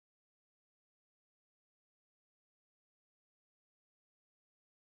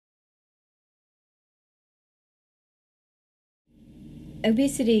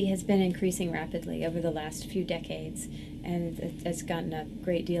Obesity has been increasing rapidly over the last few decades, and it has gotten a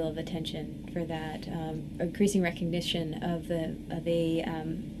great deal of attention for that. Increasing recognition of the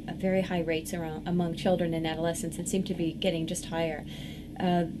very high rates among children and adolescents, and seem to be getting just higher.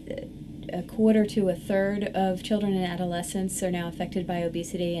 A quarter to a third of children and adolescents are now affected by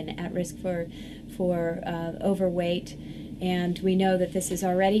obesity and at risk for overweight. And we know that this is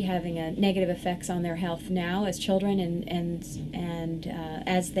already having a negative effects on their health now as children, and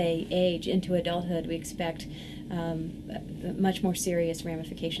as they age into adulthood, we expect much more serious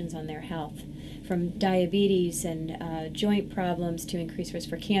ramifications on their health, from diabetes and joint problems to increased risk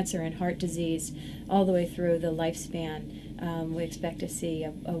for cancer and heart disease, all the way through the lifespan. We expect to see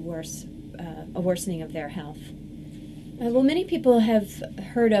a worsening of their health. Well, many people have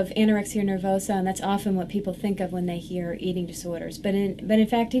heard of anorexia nervosa, and that's often what people think of when they hear eating disorders. But in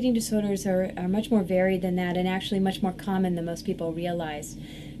fact, eating disorders are much more varied than that, and actually much more common than most people realize.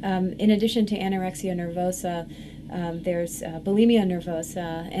 In addition to anorexia nervosa, there's bulimia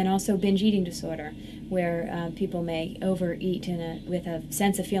nervosa, and also binge eating disorder, where people may overeat with a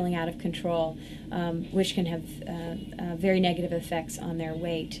sense of feeling out of control, which can have very negative effects on their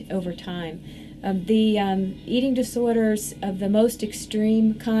weight over time. The eating disorders of the most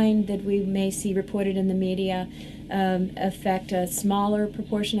extreme kind that we may see reported in the media affect a smaller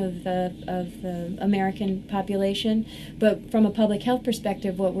proportion of the American population. But from a public health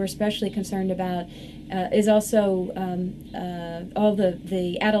perspective, what we're especially concerned about is also all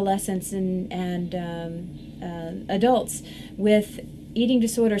the adolescents and adults with eating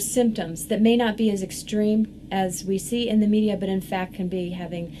disorder symptoms that may not be as extreme as we see in the media, but in fact can be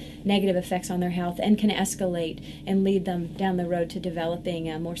having negative effects on their health and can escalate and lead them down the road to developing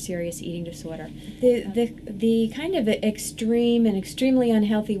a more serious eating disorder. The kind of extreme and extremely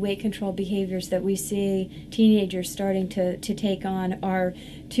unhealthy weight control behaviors that we see teenagers starting to take on are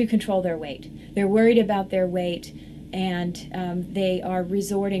to control their weight. They're worried about their weight, and they are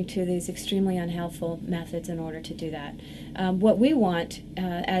resorting to these extremely unhealthful methods in order to do that. What we want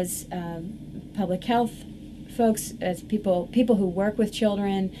as public health folks, as people who work with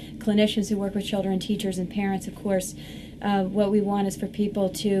children, clinicians who work with children, teachers and parents, of course, what we want is for people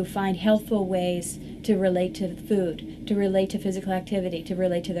to find healthful ways to relate to food, to relate to physical activity, to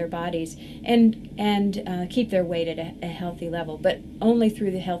relate to their bodies, and keep their weight at a healthy level, but only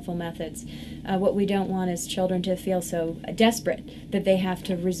through the healthful methods. What we don't want is children to feel so desperate that they have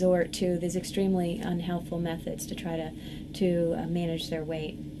to resort to these extremely unhealthful methods to try to manage their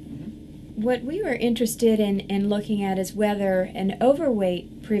weight. What we were interested in looking at is whether an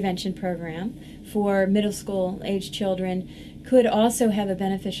overweight prevention program for middle school age children could also have a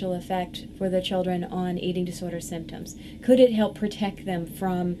beneficial effect for the children on eating disorder symptoms. Could it help protect them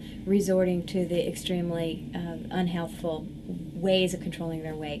from resorting to the extremely unhealthful ways of controlling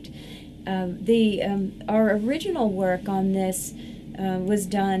their weight? Our original work on this was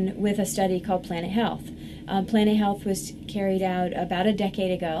done with a study called Planet Health. Planet Health was carried out about a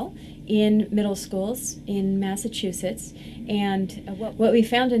decade ago in middle schools in Massachusetts, and what we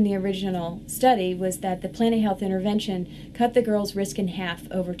found in the original study was that the Planet Health intervention cut the girls' risk in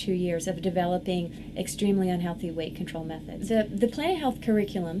half over 2 years of developing extremely unhealthy weight control methods. The Planet Health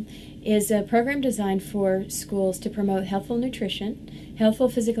curriculum is a program designed for schools to promote healthful nutrition, healthful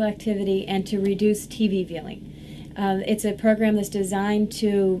physical activity, and to reduce TV viewing. It's a program that's designed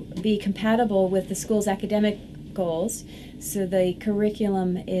to be compatible with the school's academic goals, so the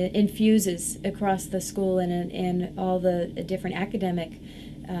curriculum infuses across the school and in all the different academic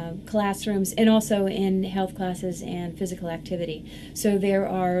classrooms, and also in health classes and physical activity. So there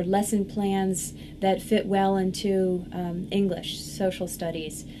are lesson plans that fit well into English, social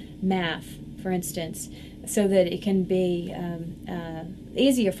studies, math, for instance, so that it can be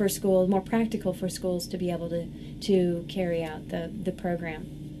easier for schools, more practical for schools to be able to carry out the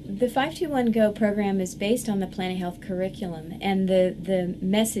program. The 521-GO program is based on the Planet Health curriculum, and the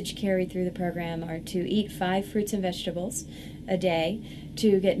message carried through the program are to eat 5 fruits and vegetables a day,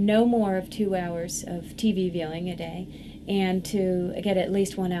 to get no more of 2 hours of TV viewing a day, and to get at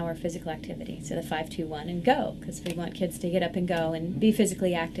least 1 hour physical activity. So the 521 and go, because we want kids to get up and go and be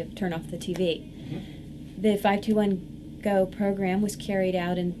physically active, turn off the TV. The 521-GO program was carried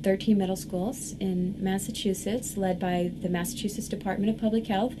out in 13 middle schools in Massachusetts, led by the Massachusetts Department of Public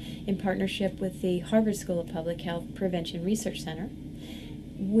Health in partnership with the Harvard School of Public Health Prevention Research Center.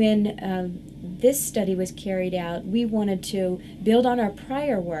 When this study was carried out, we wanted to build on our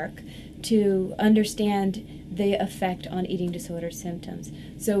prior work to understand the effect on eating disorder symptoms.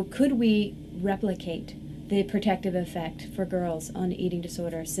 So could we replicate the protective effect for girls on eating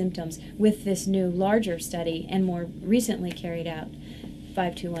disorder symptoms with this new larger study and more recently carried out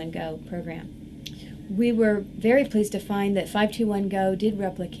 521 Go program. We were very pleased to find that 521 Go did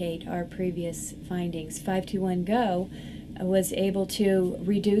replicate our previous findings. 521 Go was able to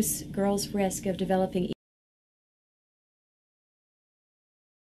reduce girls' risk of developing